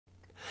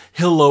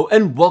Hello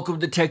and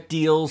welcome to Tech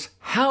Deal's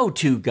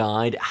how-to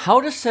guide,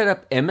 how to set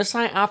up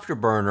MSI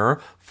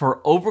Afterburner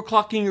for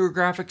overclocking your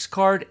graphics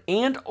card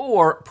and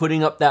or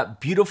putting up that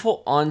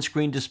beautiful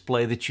on-screen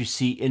display that you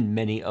see in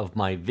many of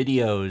my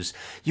videos.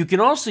 You can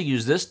also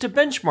use this to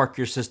benchmark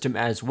your system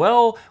as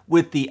well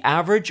with the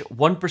average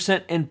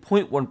 1% and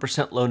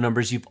 0.1% low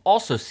numbers you've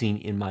also seen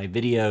in my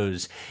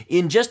videos.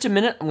 In just a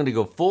minute, I'm going to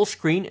go full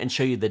screen and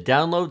show you the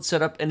download,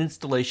 setup, and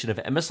installation of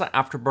MSI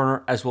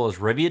Afterburner as well as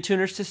Revia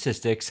Tuner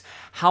statistics,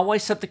 how I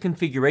set the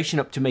configuration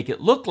up to make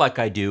it look like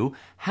I do,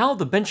 how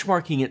the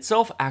benchmarking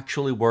itself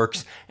actually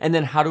works, and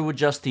then how to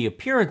adjust the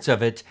appearance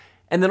of it,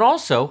 and then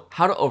also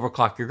how to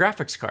overclock your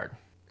graphics card.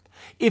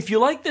 If you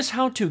like this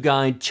how-to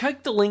guide,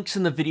 check the links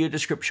in the video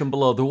description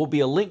below. There will be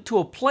a link to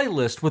a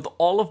playlist with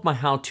all of my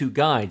how-to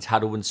guides, how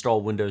to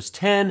install Windows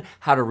 10,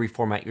 how to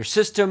reformat your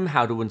system,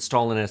 how to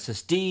install an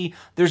SSD.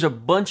 There's a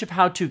bunch of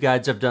how-to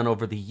guides I've done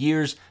over the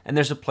years, and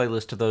there's a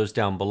playlist of those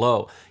down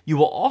below. You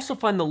will also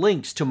find the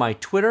links to my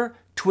Twitter,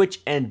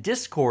 Twitch, and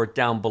Discord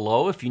down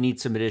below if you need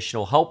some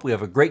additional help. We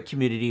have a great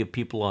community of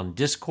people on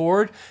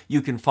Discord.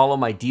 You can follow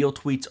my deal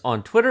tweets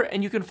on Twitter,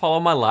 and you can follow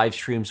my live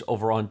streams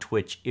over on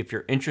Twitch if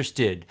you're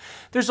interested.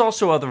 There's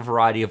also other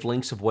variety of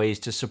links of ways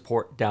to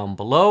support down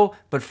below,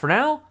 but for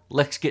now,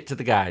 let's get to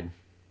the guide.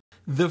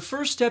 The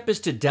first step is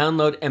to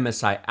download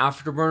MSI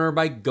Afterburner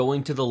by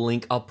going to the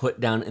link I'll put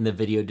down in the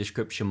video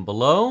description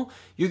below.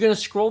 You're going to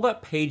scroll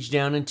that page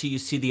down until you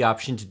see the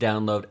option to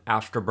download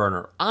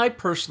Afterburner. I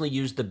personally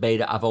use the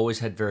beta. I've always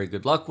had very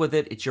good luck with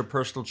it. It's your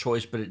personal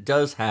choice, but it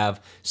does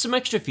have some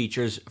extra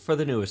features for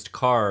the newest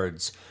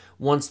cards.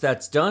 Once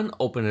that's done,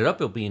 open it up.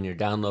 It'll be in your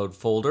download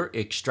folder.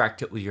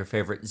 Extract it with your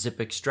favorite zip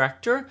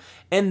extractor,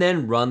 and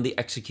then run the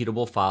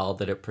executable file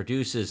that it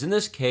produces. In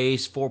this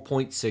case,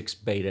 4.6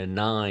 beta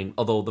 9,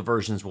 although the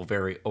versions will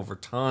vary over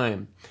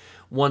time.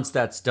 Once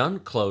that's done,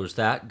 close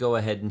that. Go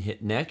ahead and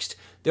hit next.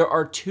 There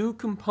are two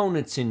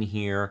components in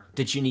here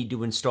that you need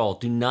to install.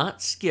 Do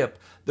not skip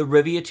the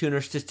Revia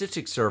Tuner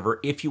Statistics server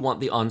if you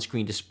want the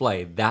on-screen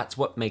display. That's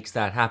what makes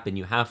that happen.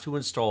 You have to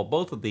install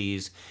both of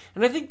these.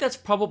 And I think that's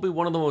probably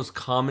one of the most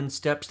common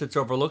steps that's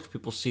overlooked.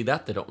 People see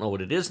that, they don't know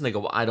what it is, and they go,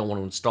 well, I don't want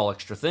to install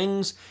extra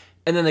things.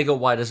 And then they go,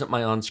 why doesn't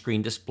my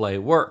on-screen display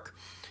work?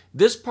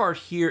 This part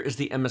here is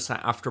the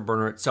MSI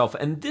Afterburner itself,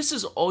 and this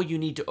is all you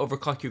need to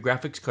overclock your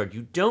graphics card.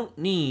 You don't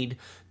need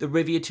the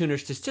Revia Tuner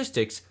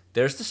Statistics.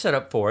 There's the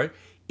setup for it.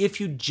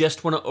 If you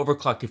just want to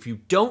overclock, if you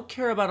don't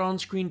care about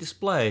on-screen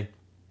display,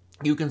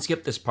 you can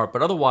skip this part,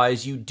 but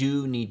otherwise you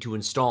do need to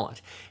install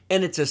it.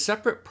 And it's a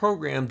separate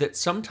program that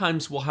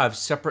sometimes will have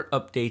separate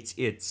updates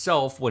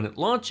itself. When it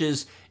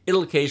launches,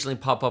 it'll occasionally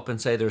pop up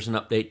and say there's an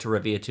update to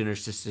Revia Tuner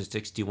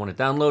Statistics. Do you want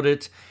to download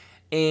it?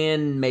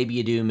 And maybe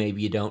you do,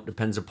 maybe you don't.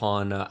 Depends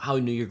upon how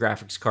new your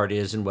graphics card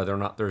is and whether or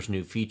not there's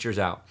new features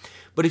out.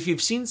 But if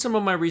you've seen some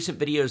of my recent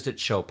videos that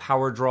show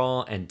power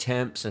draw and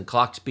temps and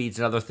clock speeds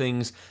and other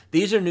things,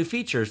 these are new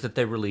features that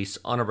they release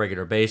on a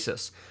regular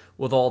basis.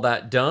 With all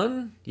that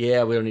done,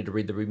 yeah, we don't need to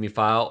read the README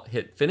file.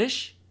 Hit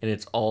finish, and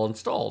it's all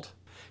installed.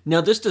 Now,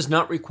 this does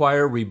not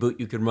require a reboot.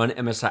 You can run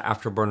MSI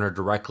Afterburner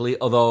directly,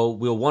 although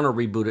we'll want to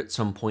reboot at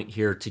some point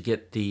here to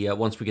get the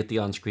once we get the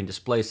on-screen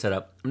display set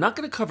up. I'm not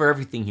going to cover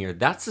everything here.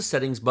 That's the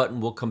settings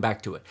button. We'll come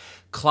back to it.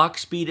 Clock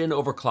speed and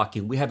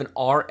overclocking. We have an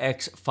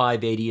RX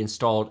 580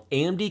 installed.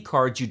 AMD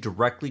cards, you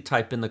directly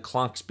type in the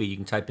clock speed. You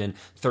can type in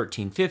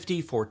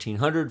 1350,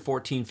 1400,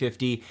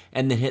 1450,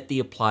 and then hit the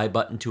apply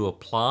button to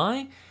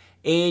apply.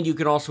 And you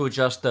can also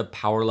adjust the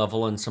power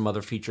level and some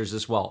other features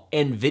as well.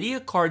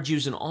 NVIDIA cards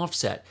use an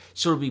offset,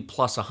 so it'll be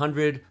plus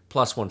 100,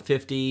 plus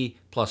 150,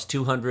 plus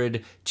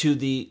 200 to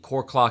the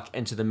core clock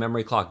and to the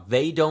memory clock.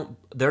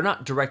 They're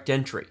not direct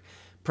entry.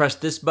 Press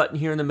this button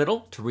here in the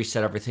middle to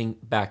reset everything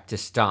back to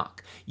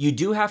stock. You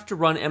do have to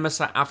run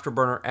MSI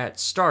Afterburner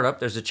at startup.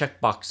 There's a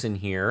checkbox in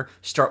here,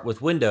 start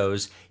with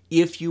Windows,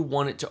 if you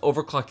want it to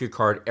overclock your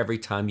card every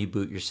time you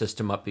boot your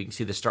system up. You can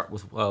see the start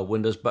with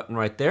Windows button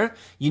right there.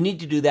 You need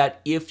to do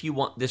that if you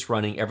want this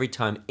running every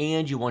time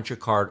and you want your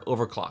card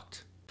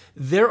overclocked.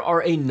 There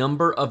are a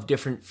number of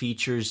different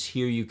features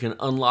here. You can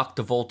unlock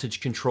the voltage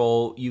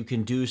control. You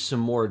can do some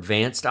more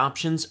advanced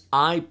options.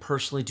 I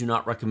personally do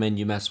not recommend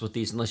you mess with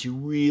these unless you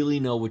really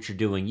know what you're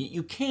doing.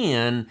 You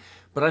can,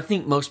 but I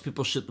think most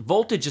people should.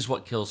 Voltage is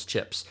what kills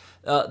chips.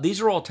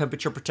 These are all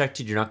temperature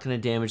protected. You're not going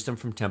to damage them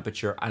from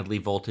temperature. I'd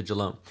leave voltage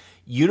alone.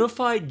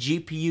 Unified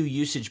GPU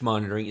usage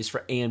monitoring is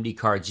for AMD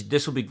cards.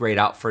 This will be grayed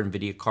out for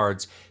NVIDIA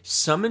cards.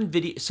 Some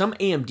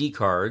AMD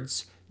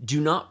cards do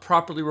not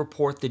properly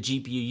report the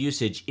GPU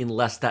usage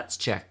unless that's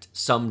checked.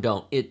 Some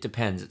don't. It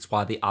depends. It's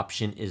why the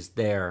option is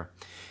there.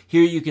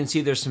 Here you can see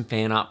there's some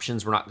fan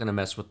options. We're not going to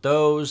mess with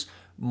those.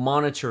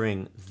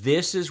 Monitoring.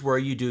 This is where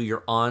you do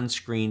your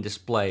on-screen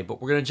display, but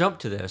we're going to jump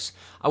to this.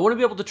 I want to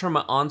be able to turn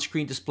my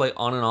on-screen display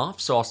on and off,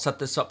 so I'll set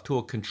this up to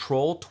a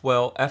Control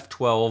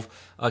F12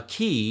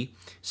 key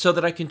so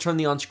that I can turn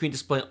the on-screen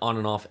display on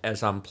and off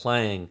as I'm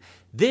playing.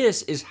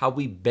 This is how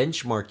we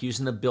benchmark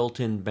using the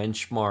built-in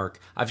benchmark.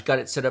 I've got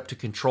it set up to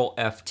Control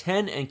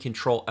F10 and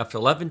Control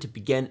F11 to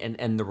begin and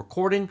end the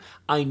recording.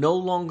 I no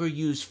longer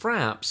use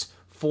Fraps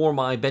for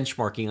my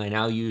benchmarking. I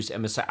now use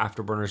MSI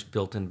Afterburner's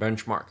built-in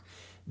benchmark.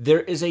 There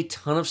is a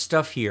ton of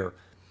stuff here.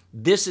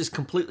 This is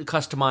completely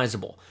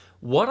customizable.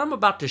 What I'm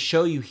about to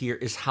show you here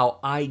is how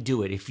I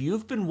do it. If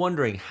you've been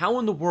wondering how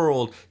in the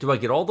world do I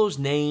get all those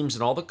names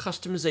and all the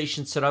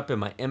customization set up in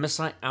my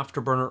MSI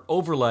Afterburner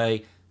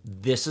overlay,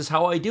 this is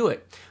how I do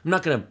it. I'm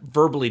not going to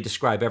verbally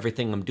describe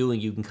everything I'm doing.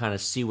 You can kind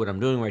of see what I'm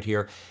doing right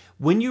here.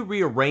 When you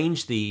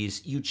rearrange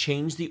these, you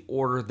change the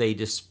order they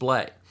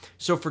display.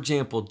 So for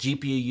example,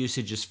 GPU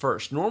usage is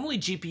first. Normally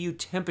GPU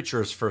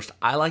temperature is first.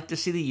 I like to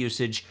see the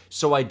usage,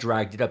 so I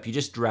dragged it up. You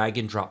just drag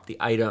and drop the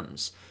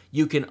items.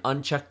 You can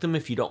uncheck them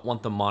if you don't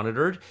want them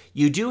monitored.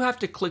 You do have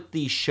to click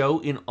the Show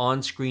in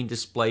On-Screen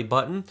Display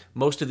button.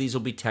 Most of these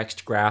will be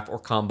text, graph, or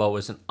combo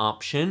as an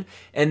option.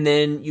 And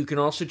then you can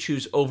also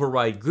choose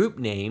Override Group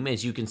Name,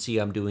 as you can see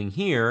I'm doing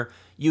here.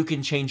 You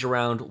can change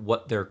around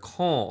what they're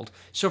called.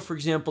 So for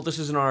example, this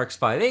is an RX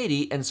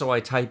 580, and so I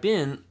type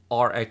in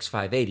RX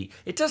 580.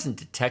 It doesn't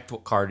detect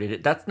what card it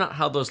is. That's not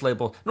how those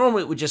labels,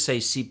 normally it would just say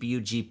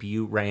CPU,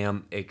 GPU,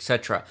 RAM,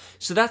 etc.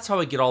 So that's how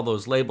I get all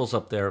those labels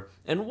up there.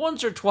 And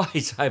once or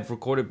twice I've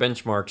recorded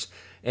benchmarks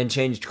and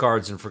changed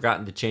cards and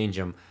forgotten to change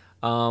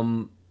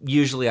them.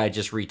 Usually I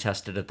just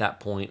retest it at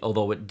that point,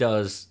 although it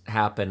does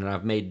happen, and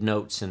I've made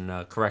notes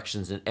and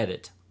corrections and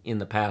edit in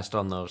the past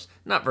on those.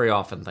 Not very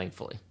often,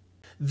 thankfully.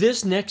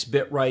 This next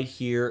bit right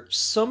here,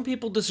 some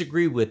people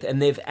disagree with,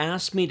 and they've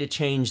asked me to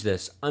change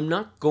this. I'm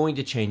not going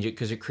to change it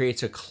because it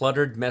creates a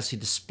cluttered, messy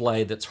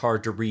display that's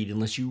hard to read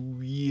unless you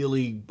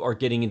really are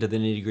getting into the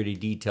nitty-gritty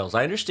details.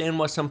 I understand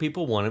why some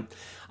people want it.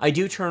 I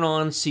do turn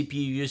on CPU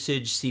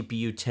usage,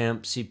 CPU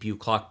temp, CPU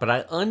clock, but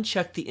I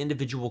uncheck the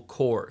individual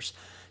cores.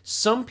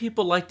 Some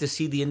people like to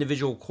see the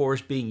individual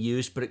cores being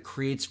used, but it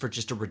creates for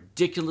just a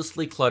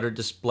ridiculously cluttered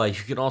display.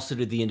 You can also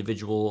do the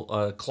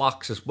individual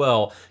clocks as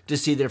well to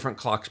see the different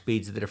clock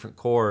speeds of the different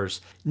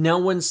cores. Now,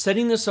 when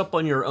setting this up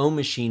on your own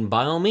machine,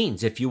 by all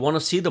means, if you want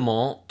to see them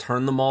all,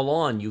 turn them all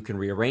on. You can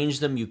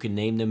rearrange them. You can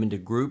name them into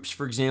groups,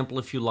 for example,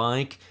 if you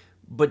like.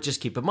 But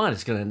just keep in mind,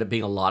 it's going to end up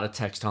being a lot of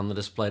text on the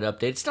display to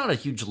update. It's not a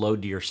huge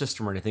load to your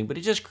system or anything, but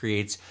it just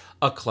creates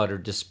a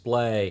cluttered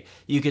display.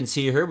 You can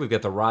see here, we've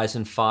got the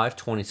Ryzen 5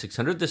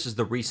 2600. This is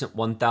the recent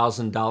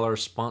 $1,000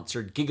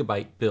 sponsored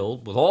Gigabyte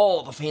build with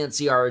all the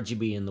fancy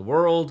RGB in the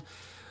world.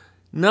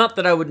 Not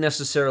that I would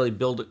necessarily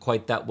build it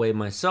quite that way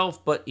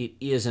myself, but it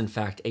is in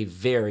fact a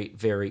very,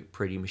 very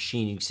pretty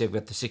machine. You can see I've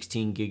got the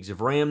 16 gigs of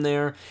RAM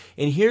there.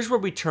 And here's where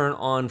we turn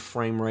on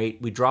frame rate.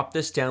 We drop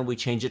this down, we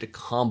change it to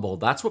combo.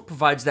 That's what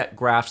provides that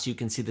graph so you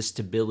can see the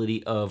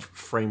stability of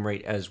frame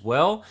rate as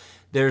well.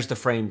 There's the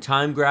frame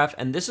time graph,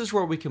 and this is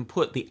where we can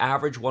put the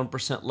average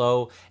 1%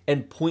 low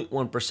and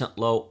 0.1%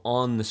 low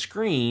on the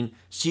screen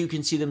so you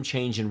can see them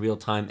change in real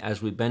time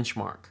as we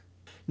benchmark.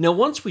 Now,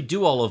 once we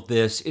do all of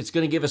this, it's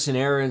going to give us an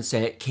error and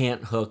say it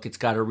can't hook, it's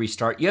got to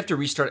restart. You have to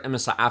restart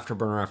MSI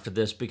Afterburner after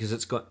this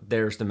because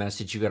there's the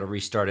message, you got to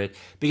restart it,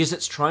 because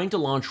it's trying to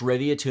launch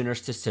Revia Tuner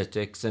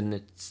Statistics,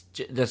 and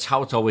that's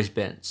how it's always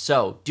been.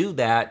 So do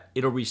that,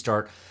 it'll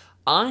restart.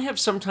 I have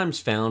sometimes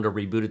found a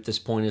reboot at this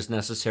point is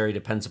necessary,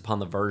 depends upon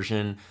the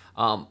version.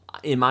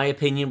 In my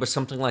opinion, with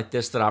something like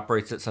this that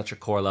operates at such a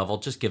core level,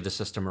 just give the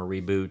system a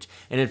reboot.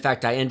 And in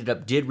fact, I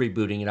did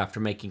rebooting it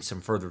after making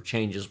some further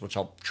changes, which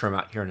I'll trim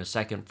out here in a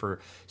second for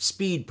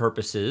speed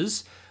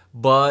purposes.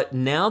 But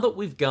now that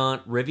we've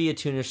got Revia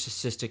Tuner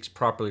Statistics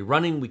properly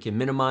running, we can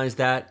minimize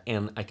that,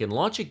 and I can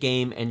launch a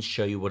game and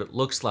show you what it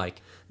looks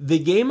like. The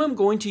game I'm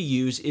going to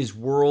use is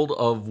World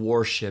of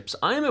Warships.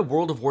 I am a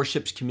World of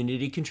Warships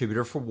community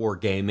contributor for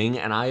Wargaming,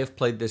 and I have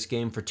played this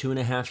game for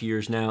 2.5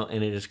 years now,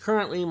 and it is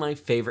currently my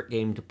favorite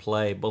game to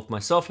play. Both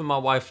myself and my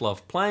wife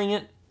love playing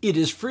it. It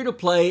is free to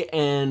play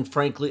and,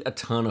 frankly, a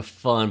ton of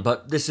fun,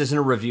 but this isn't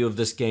a review of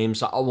this game,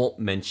 so I won't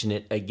mention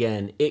it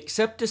again,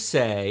 except to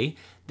say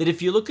that if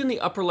you look in the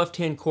upper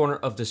left-hand corner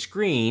of the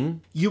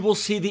screen, you will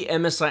see the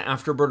MSI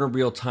Afterburner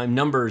real-time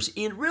numbers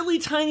in really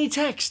tiny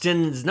text,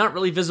 and it's not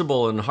really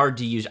visible and hard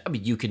to use. I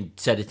mean, you can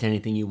set it to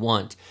anything you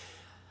want.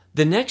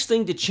 The next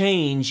thing to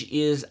change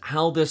is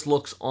how this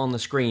looks on the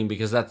screen,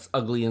 because that's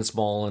ugly and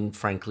small and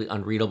frankly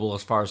unreadable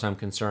as far as I'm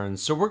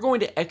concerned. So we're going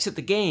to exit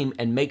the game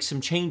and make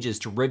some changes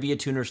to Revia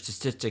Tuner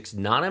Statistics,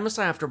 not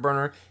MSI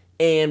Afterburner,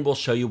 and we'll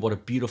show you what a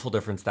beautiful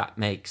difference that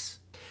makes.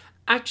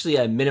 Actually,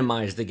 I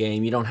minimized the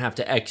game. You don't have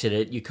to exit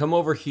it. You come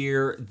over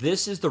here.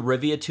 This is the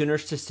Revia Tuner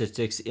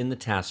Statistics in the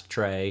task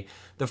tray.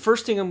 The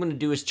first thing I'm going to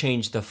do is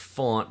change the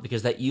font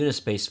because that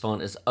Unispace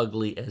font is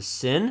ugly as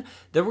sin.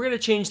 Then we're going to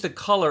change the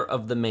color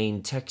of the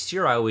main text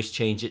here. I always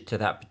change it to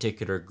that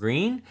particular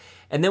green.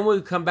 And then when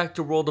we come back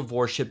to World of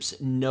Warships,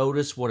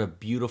 notice what a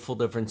beautiful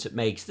difference it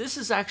makes. This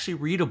is actually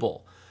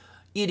readable.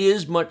 It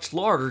is much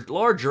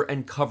larger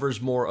and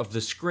covers more of the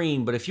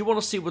screen, but if you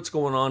want to see what's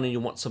going on and you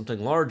want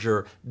something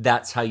larger,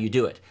 that's how you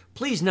do it.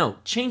 Please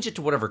note, change it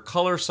to whatever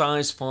color,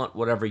 size, font,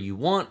 whatever you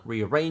want,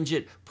 rearrange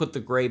it, put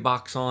the gray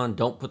box on,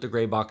 don't put the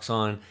gray box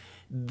on.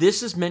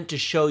 This is meant to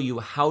show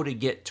you how to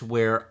get to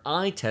where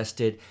I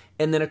tested,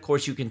 and then of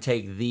course you can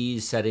take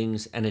these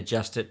settings and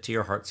adjust it to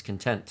your heart's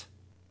content.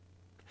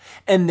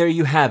 And there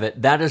you have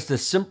it. That is the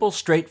simple,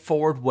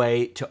 straightforward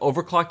way to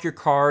overclock your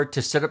card,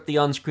 to set up the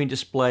on-screen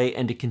display,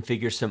 and to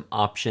configure some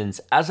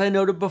options. As I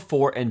noted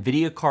before,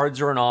 NVIDIA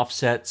cards are an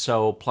offset,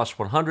 so plus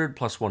 100,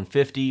 plus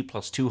 150,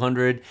 plus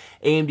 200.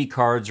 AMD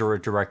cards are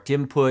a direct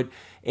input.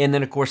 And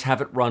then, of course,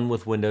 have it run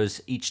with Windows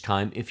each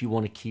time if you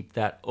want to keep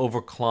that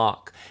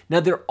overclock. Now,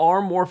 there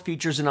are more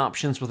features and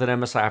options with an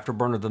MSI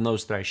Afterburner than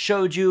those that I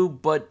showed you,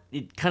 but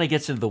it kind of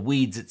gets into the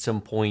weeds at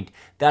some point.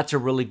 That's a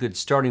really good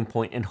starting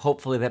point, and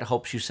hopefully that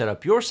helps you set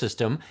up your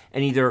system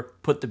and either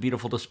put the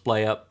beautiful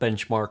display up,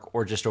 benchmark,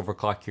 or just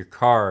overclock your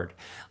card.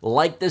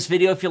 Like this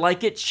video if you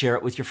like it, share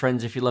it with your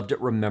friends if you loved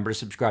it. Remember to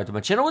subscribe to my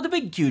channel with a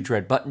big, huge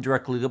red button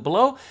directly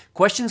below.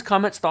 Questions,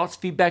 comments, thoughts,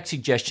 feedback,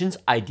 suggestions,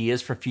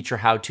 ideas for future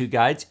how-to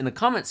guides in the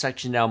comment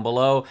section down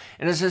below.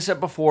 And as I said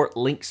before,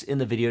 links in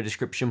the video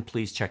description.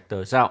 Please check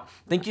those out.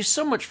 Thank you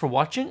so much for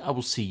watching. I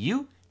will see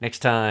you next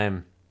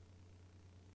time.